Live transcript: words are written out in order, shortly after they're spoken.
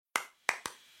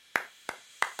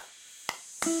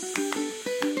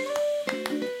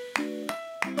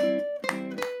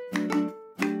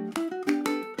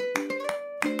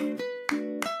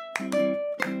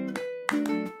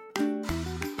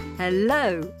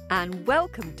Hello and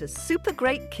welcome to Super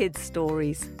Great Kids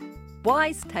Stories.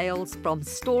 Wise tales from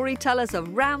storytellers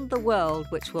around the world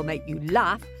which will make you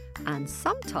laugh and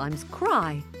sometimes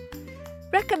cry.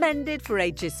 Recommended for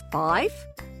ages 5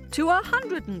 to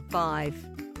 105.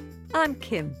 I'm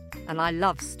Kim and I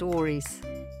love stories.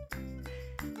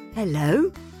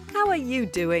 Hello, how are you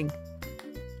doing?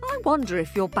 I wonder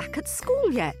if you're back at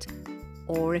school yet,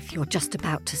 or if you're just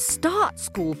about to start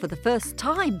school for the first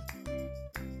time.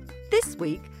 This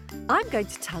week, I'm going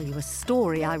to tell you a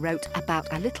story I wrote about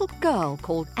a little girl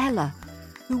called Ella,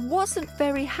 who wasn't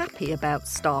very happy about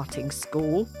starting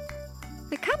school.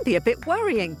 It can be a bit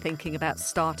worrying thinking about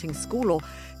starting school or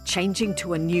changing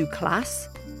to a new class.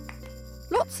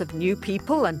 Lots of new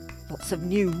people and lots of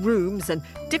new rooms and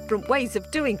different ways of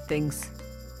doing things.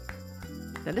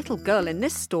 The little girl in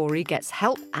this story gets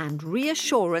help and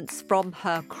reassurance from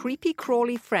her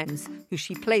creepy-crawly friends who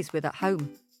she plays with at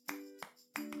home.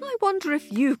 I wonder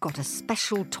if you've got a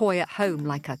special toy at home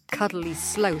like a cuddly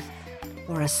sloth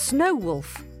or a snow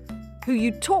wolf who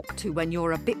you talk to when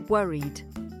you're a bit worried.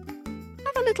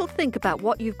 Have a little think about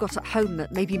what you've got at home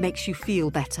that maybe makes you feel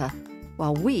better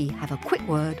while we have a quick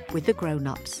word with the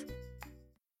grown-ups.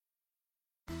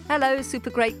 Hello, Super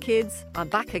Great Kids. I'm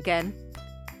back again.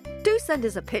 Do send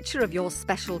us a picture of your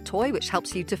special toy which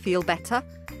helps you to feel better.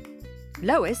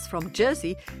 Lois from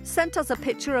Jersey sent us a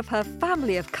picture of her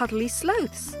family of cuddly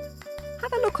sloths.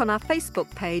 Have a look on our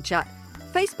Facebook page at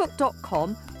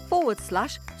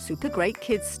facebook.com/Super Great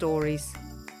Kids Stories.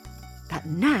 But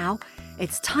now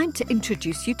it's time to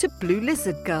introduce you to Blue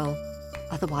Lizard Girl,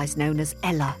 otherwise known as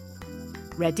Ella.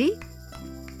 Ready?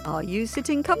 Are you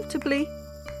sitting comfortably?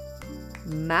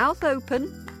 Mouth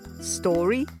open.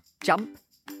 Story, jump,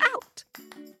 out.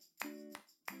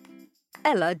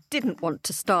 Ella didn't want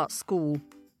to start school.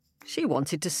 She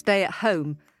wanted to stay at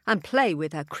home and play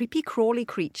with her creepy-crawly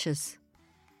creatures.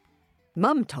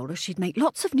 Mum told her she'd make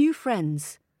lots of new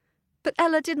friends. But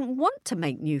Ella didn't want to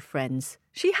make new friends.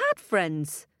 She had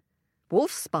friends.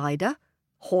 Wolf spider,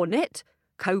 hornet,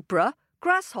 cobra,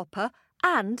 grasshopper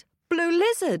and blue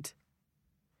lizard.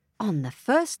 On the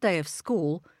first day of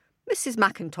school, Mrs.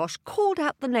 McIntosh called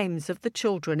out the names of the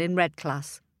children in Red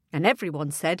Class, and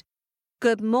everyone said,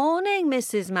 "Good morning,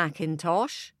 Mrs.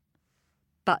 McIntosh."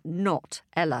 But not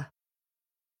Ella.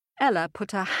 Ella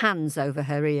put her hands over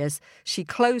her ears, she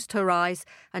closed her eyes,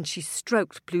 and she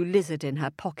stroked Blue Lizard in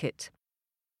her pocket.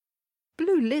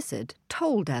 Blue Lizard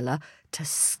told Ella to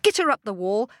skitter up the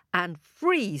wall and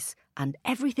freeze, and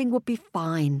everything would be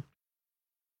fine.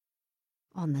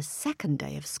 On the second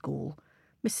day of school,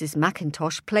 Mrs.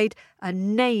 McIntosh played a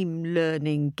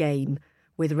name-learning game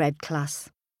with Red Class.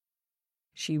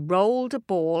 She rolled a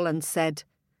ball and said,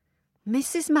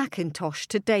 "Mrs. McIntosh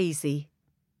to Daisy."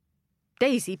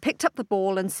 Daisy picked up the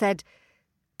ball and said,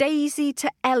 "Daisy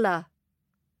to Ella."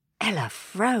 Ella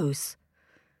froze.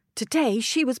 Today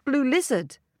she was Blue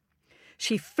Lizard.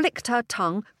 She flicked her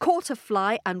tongue, caught a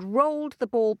fly and rolled the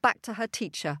ball back to her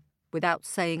teacher without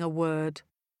saying a word.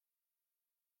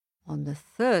 On the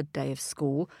third day of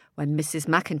school, when Mrs.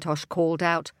 McIntosh called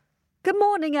out, "Good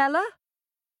morning, Ella,"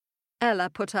 Ella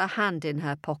put her hand in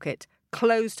her pocket,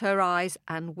 closed her eyes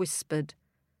and whispered,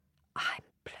 "I'm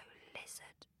Blue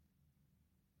Lizard."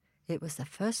 It was the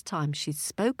first time she'd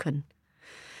spoken.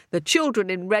 The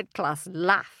children in Red Class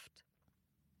laughed.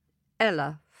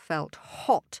 Ella felt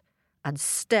hot and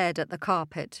stared at the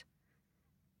carpet.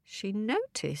 She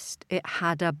noticed it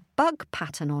had a bug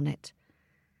pattern on it.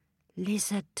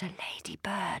 "Lizard to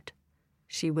ladybird,"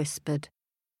 she whispered.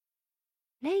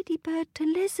 "Ladybird to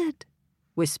lizard,"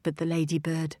 whispered the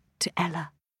ladybird to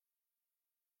Ella.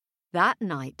 That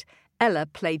night, Ella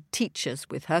played teachers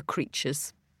with her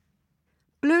creatures.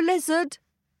 Blue Lizard.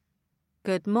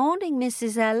 "Good morning,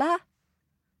 Mrs. Ella."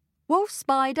 Wolf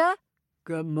Spider.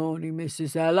 "Good morning,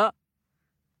 Mrs. Ella."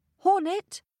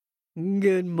 Hornet.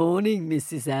 "Good morning,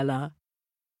 Mrs. Ella."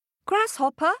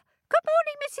 Grasshopper. "Good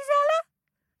morning, Mrs. Ella."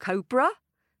 Cobra.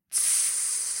 "Tss,"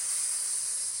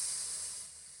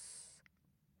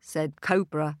 said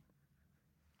Cobra.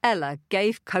 Ella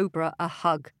gave Cobra a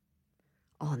hug.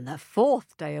 On the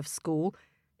fourth day of school,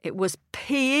 it was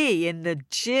PE in the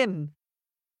gym.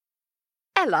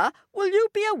 "Ella, will you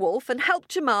be a wolf and help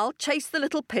Jamal chase the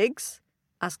little pigs?"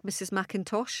 asked Mrs.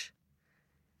 McIntosh.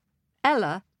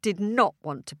 Ella did not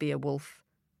want to be a wolf.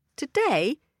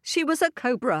 Today, she was a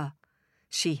cobra.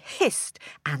 She hissed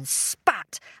and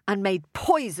spat and made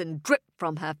poison drip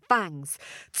from her fangs.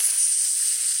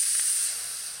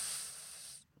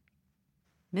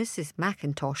 Mrs.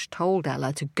 McIntosh told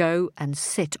Ella to go and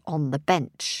sit on the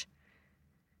bench.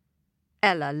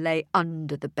 Ella lay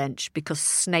under the bench because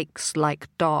snakes like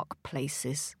dark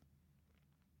places.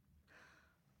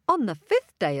 On the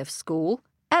 5th day of school,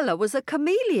 Ella was a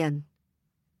chameleon.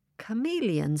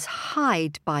 Chameleons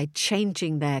hide by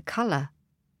changing their colour.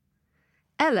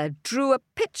 Ella drew a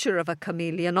picture of a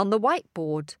chameleon on the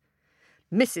whiteboard.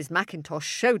 Mrs. McIntosh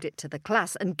showed it to the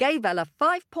class and gave Ella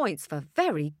 5 points for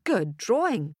very good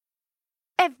drawing.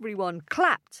 Everyone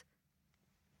clapped.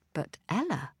 But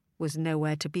Ella was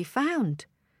nowhere to be found.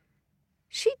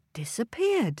 She'd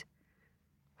disappeared.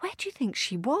 Where do you think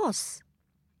she was?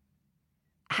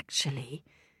 Actually,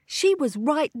 she was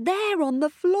right there on the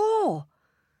floor.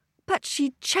 But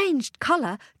she'd changed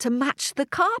colour to match the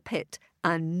carpet,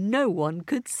 and no one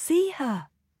could see her.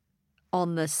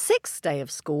 On the 6th day of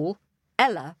school,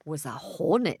 Ella was a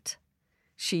hornet.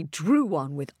 She drew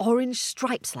one with orange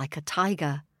stripes like a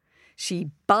tiger. She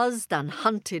buzzed and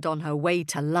hunted on her way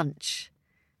to lunch.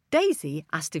 Daisy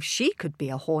asked if she could be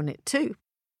a hornet too.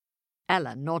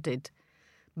 Ella nodded.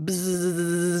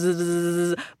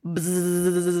 Bzzz,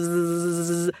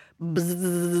 bzzz,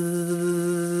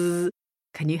 bzzz.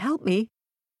 Can you help me?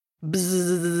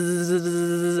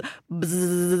 Bzzz,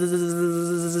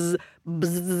 bzzz,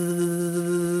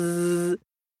 bzzz.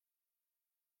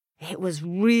 It was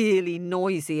really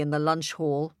noisy in the lunch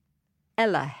hall.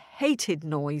 Ella hated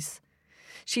noise.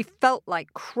 She felt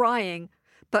like crying,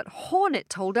 but Hornet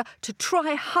told her to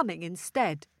try humming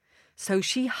instead. So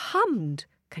she hummed.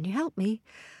 Can you help me?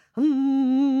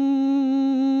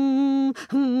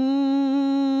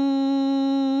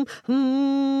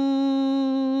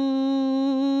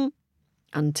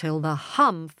 Until the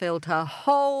hum filled her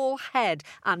whole head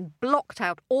and blocked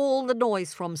out all the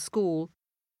noise from school.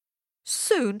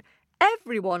 Soon,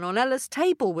 everyone on Ella's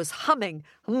table was humming.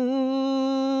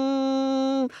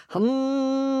 Hum,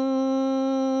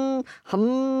 hum,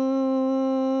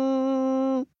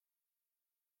 hum.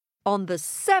 On the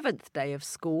 7th day of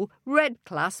school, Red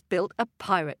Class built a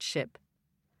pirate ship.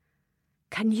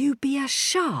 Can you be a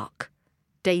shark?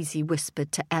 Daisy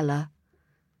whispered to Ella.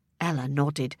 Ella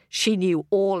nodded. She knew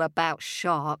all about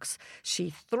sharks.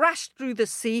 She thrashed through the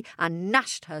sea and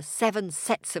gnashed her 7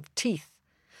 sets of teeth.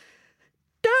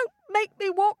 Don't make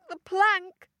me walk the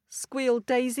plank, squealed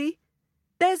Daisy.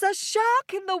 There's a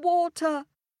shark in the water.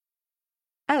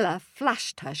 Ella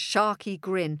flashed her sharky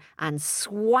grin and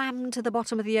swam to the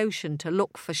bottom of the ocean to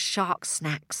look for shark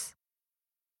snacks.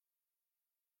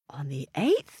 On the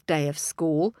 8th day of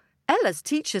school, Ella's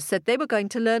teacher said they were going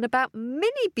to learn about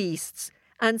mini beasts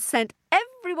and sent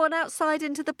everyone outside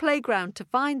into the playground to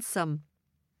find some.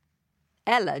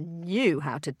 Ella knew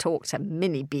how to talk to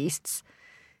mini beasts.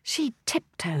 She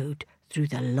tiptoed through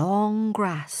the long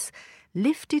grass,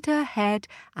 lifted her head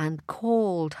and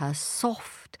called her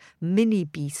soft mini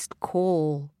beast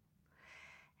call.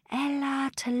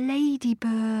 Ella to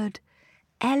ladybird,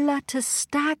 Ella to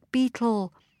stag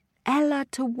beetle, Ella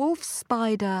to wolf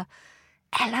spider,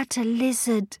 Ella to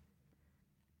lizard.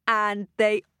 And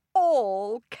they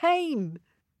all came.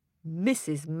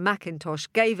 Mrs.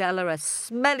 McIntosh gave Ella a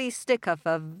smelly sticker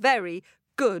for very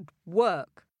good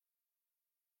work.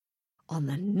 On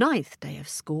the 9th day of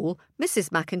school,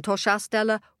 Mrs. McIntosh asked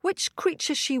Ella which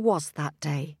creature she was that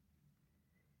day.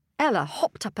 Ella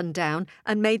hopped up and down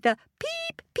and made the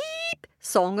peep, peep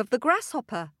song of the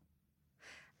grasshopper.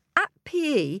 At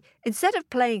PE, instead of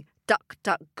playing duck,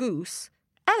 duck, goose,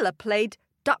 Ella played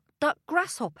duck, duck,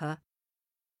 grasshopper.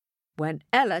 When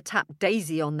Ella tapped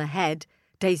Daisy on the head,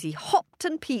 Daisy hopped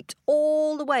and peeped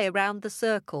all the way around the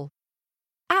circle.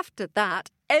 After that,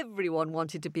 everyone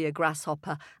wanted to be a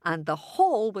grasshopper, and the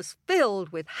hall was filled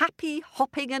with happy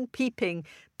hopping and peeping.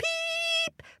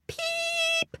 Peep,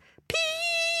 peep,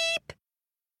 peep.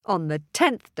 On the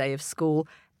 10th day of school,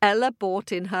 Ella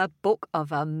brought in her book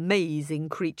of amazing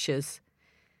creatures.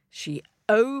 She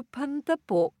opened the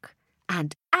book,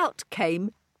 and out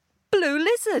came Blue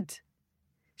Lizard.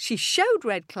 She showed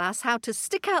Red Class how to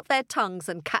stick out their tongues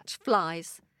and catch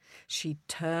flies. She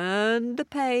turned the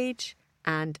page,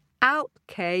 and out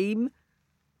came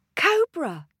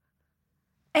Cobra.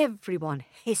 Everyone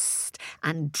hissed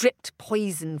and dripped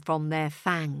poison from their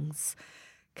fangs.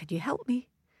 Can you help me?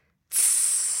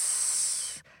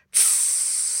 Tss,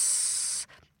 tss,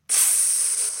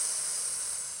 tss.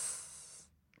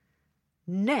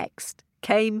 Next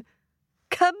came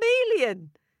Chameleon.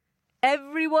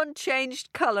 Everyone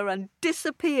changed colour and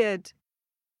disappeared.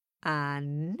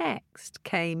 And next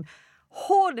came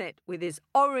Hornet with his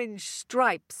orange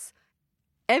stripes.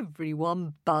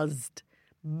 Everyone buzzed.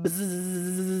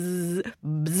 Bzzz,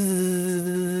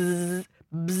 bzzz,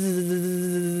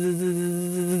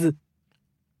 bzzz.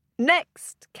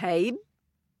 Next came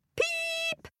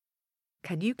Peep.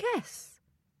 Can you guess?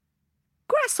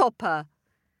 Grasshopper.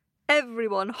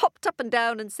 Everyone hopped up and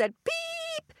down and said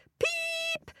Peep,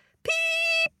 Peep,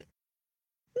 Peep.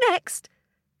 Next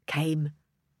came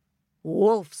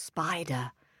Wolf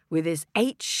Spider with his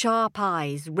 8 sharp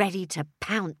eyes ready to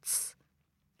pounce.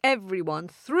 Everyone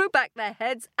threw back their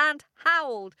heads and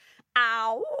howled,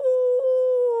 Ow!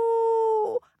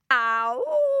 Ow!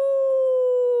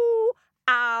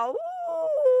 Ow!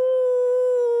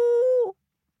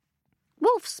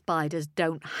 Wolf spiders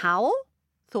don't howl,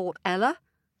 thought Ella.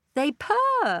 They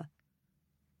purr.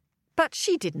 But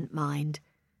she didn't mind.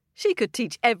 She could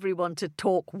teach everyone to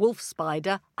talk wolf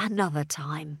spider another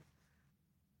time.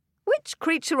 Which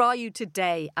creature are you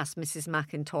today? Asked Mrs.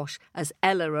 McIntosh as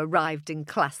Ella arrived in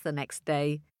class the next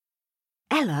day.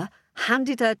 Ella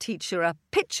handed her teacher a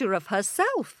picture of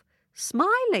herself,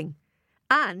 smiling,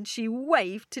 and she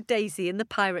waved to Daisy in the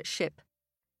pirate ship.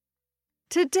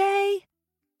 Today,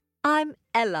 I'm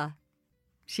Ella,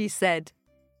 she said.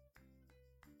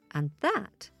 And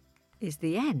that is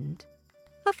the end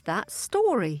of that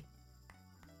story.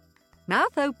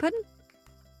 Mouth open.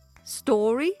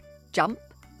 Story, jump,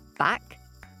 back,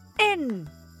 in.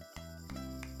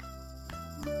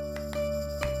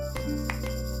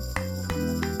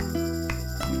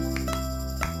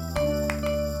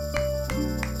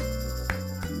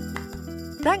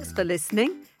 Thanks for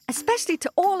listening, especially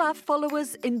to all our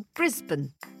followers in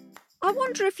Brisbane. I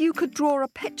wonder if you could draw a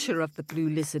picture of the blue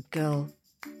lizard girl.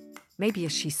 Maybe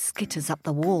as she skitters up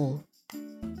the wall.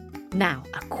 Now,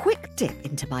 a quick dip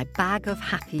into my bag of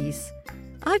happies.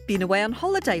 I've been away on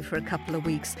holiday for a couple of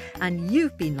weeks, and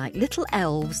you've been like little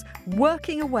elves,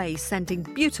 working away, sending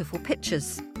beautiful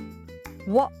pictures.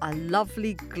 What a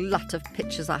lovely glut of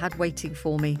pictures I had waiting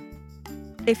for me.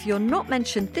 If you're not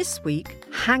mentioned this week,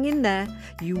 hang in there.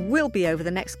 You will be over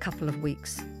the next couple of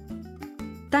weeks.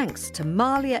 Thanks to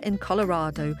Malia in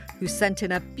Colorado, who sent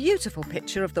in a beautiful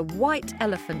picture of the white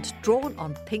elephant drawn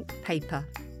on pink paper.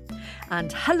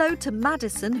 And hello to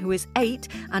Madison, who is 8,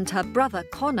 and her brother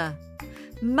Connor.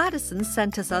 Madison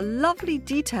sent us a lovely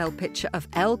detailed picture of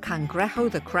El Cangrejo,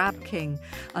 the Crab King,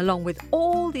 along with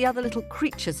all the other little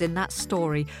creatures in that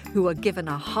story who were given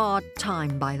a hard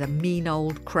time by the mean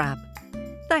old crab.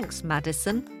 Thanks,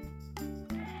 Madison.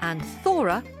 And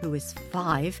Thora, who is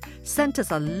 5, sent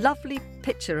us a lovely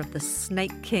picture of the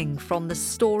Snake King from the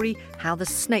story How the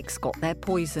Snakes Got Their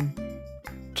Poison.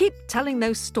 Keep telling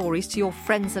those stories to your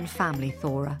friends and family,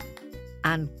 Thora.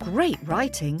 And great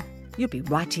writing. You'll be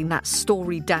writing that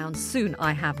story down soon,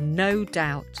 I have no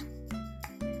doubt.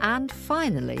 And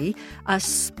finally, a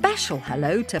special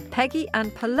hello to Peggy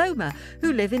and Paloma,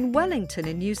 who live in Wellington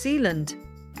in New Zealand.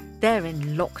 They're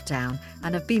in lockdown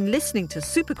and have been listening to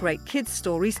Super Great Kids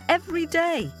stories every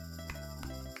day.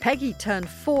 Peggy turned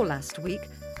 4 last week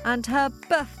and her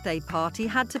birthday party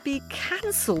had to be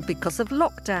cancelled because of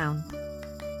lockdown.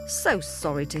 So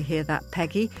sorry to hear that,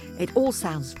 Peggy. It all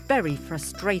sounds very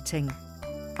frustrating.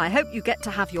 I hope you get to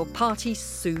have your party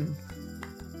soon.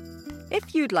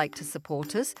 If you'd like to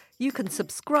support us, you can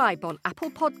subscribe on Apple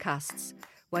Podcasts,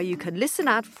 where you can listen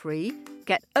ad-free,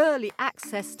 get early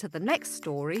access to the next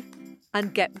story,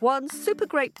 and get 1 super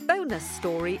great bonus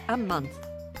story a month.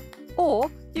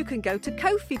 Or you can go to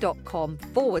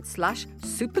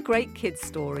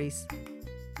ko-fi.com/supergreatkidsstories.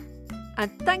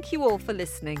 And thank you all for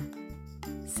listening.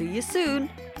 See you soon,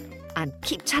 and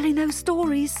keep telling those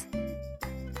stories.